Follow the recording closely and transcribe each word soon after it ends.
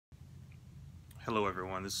Hello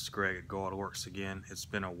everyone, this is Greg at go-autoworks again. It's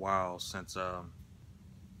been a while since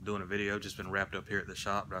doing a video, just been wrapped up here at the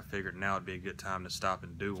shop, but I figured now would be a good time to stop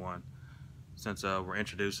and do one. Since we're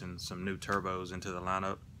introducing some new turbos into the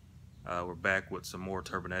lineup, we're back with some more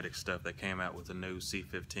Turbonetics stuff that came out with the new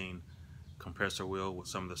C15 compressor wheel with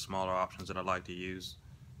some of the smaller options that I like to use.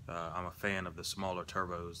 I'm a fan of the smaller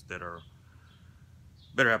turbos that are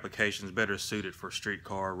better applications, better suited for street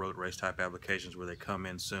car, road race type applications where they come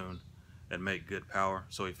in soon and make good power.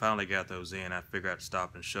 So we finally got those in. I figured I'd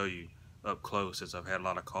stop and show you up close, since I've had a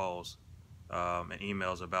lot of calls and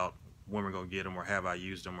emails about when we're going to get them, or have I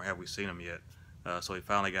used them, or have we seen them yet. So we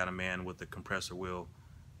finally got them in with the compressor wheel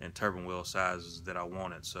and turbine wheel sizes that I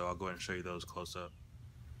wanted. So I'll go ahead and show you those close up.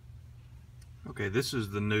 Okay, this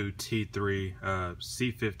is the new T3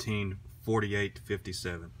 C15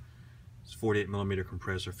 4857. It's 48mm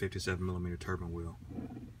compressor, 57mm turbine wheel.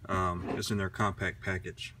 It's in their compact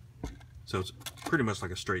package. So it's pretty much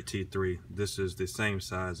like a straight T3. This is the same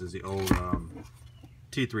size as the old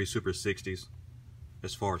T3 Super 60s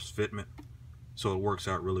as far as fitment, so it works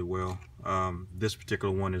out really well. This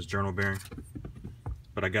particular one is journal bearing,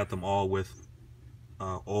 but I got them all with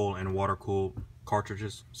oil and water cooled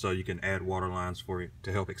cartridges, so you can add water lines for you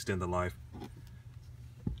to help extend the life.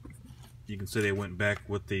 You can see they went back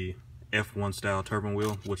with the F1 style turbine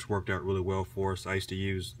wheel, which worked out really well for us. I used to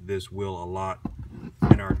use this wheel a lot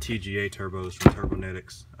in our TGA turbos from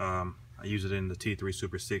Turbonetics. I use it in the T3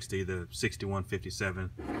 Super 60, the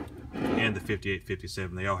 6157, and the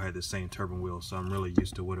 5857. They all had the same turbine wheel, so I'm really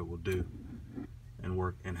used to what it will do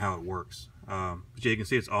and how it works. But yeah, you can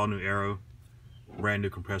see it's all new aero, brand new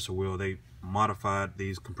compressor wheel. They modified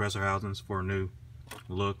these compressor housings for a new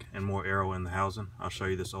look and more aero in the housing. I'll show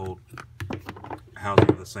you this old housing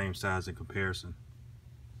of the same size in comparison.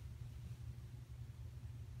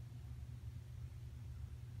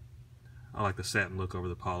 I like the satin look over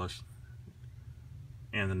the polish,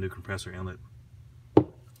 and the new compressor inlet,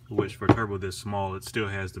 which for a turbo this small, it still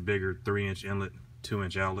has the bigger 3-inch inlet,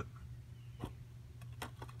 2-inch outlet.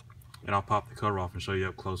 And I'll pop the cover off and show you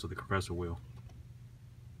up close with the compressor wheel.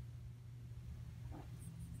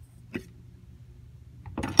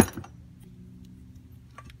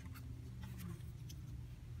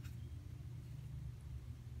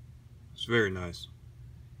 It's very nice.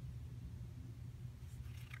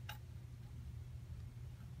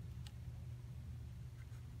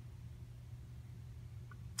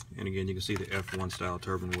 And again, you can see the F1 style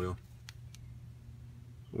turbine wheel.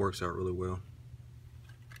 Works out really well.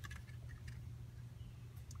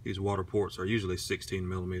 These water ports are usually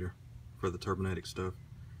 16mm for the Turbonetics stuff.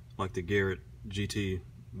 Like the Garrett GT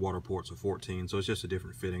water ports are 14, so it's just a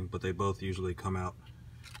different fitting, but they both usually come out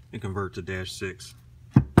and convert to -6.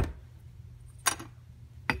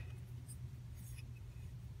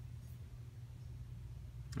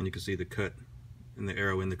 And you can see the cut in the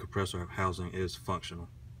aero in the compressor housing is functional.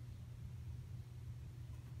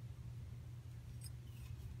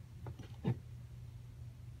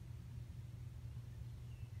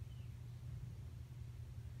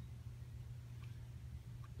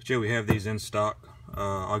 But yeah, we have these in stock.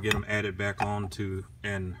 I'll get them added back on to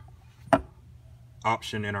an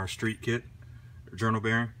option in our street kit, journal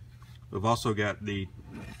bearing. We've also got the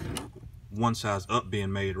one size up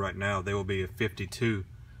being made right now. They will be a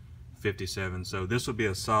 5257. So this will be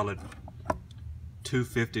a solid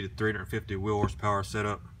 250 to 350 wheel horsepower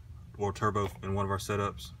setup, or turbo in one of our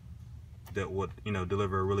setups, that would,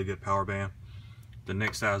 deliver a really good power band. The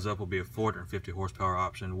next size up will be a 450 horsepower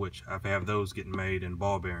option, which I have those getting made in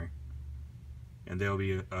ball bearing, and there'll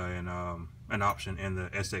be an option in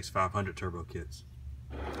the SX500 turbo kits.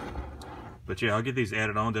 But yeah, I'll get these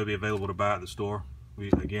added on. They'll be available to buy at the store.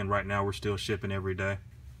 Again, right now we're still shipping every day.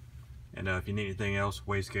 And if you need anything else,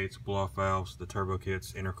 wastegates, blow-off valves, the turbo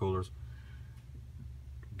kits, intercoolers,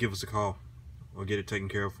 give us a call. We'll get it taken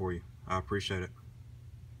care of for you. I appreciate it.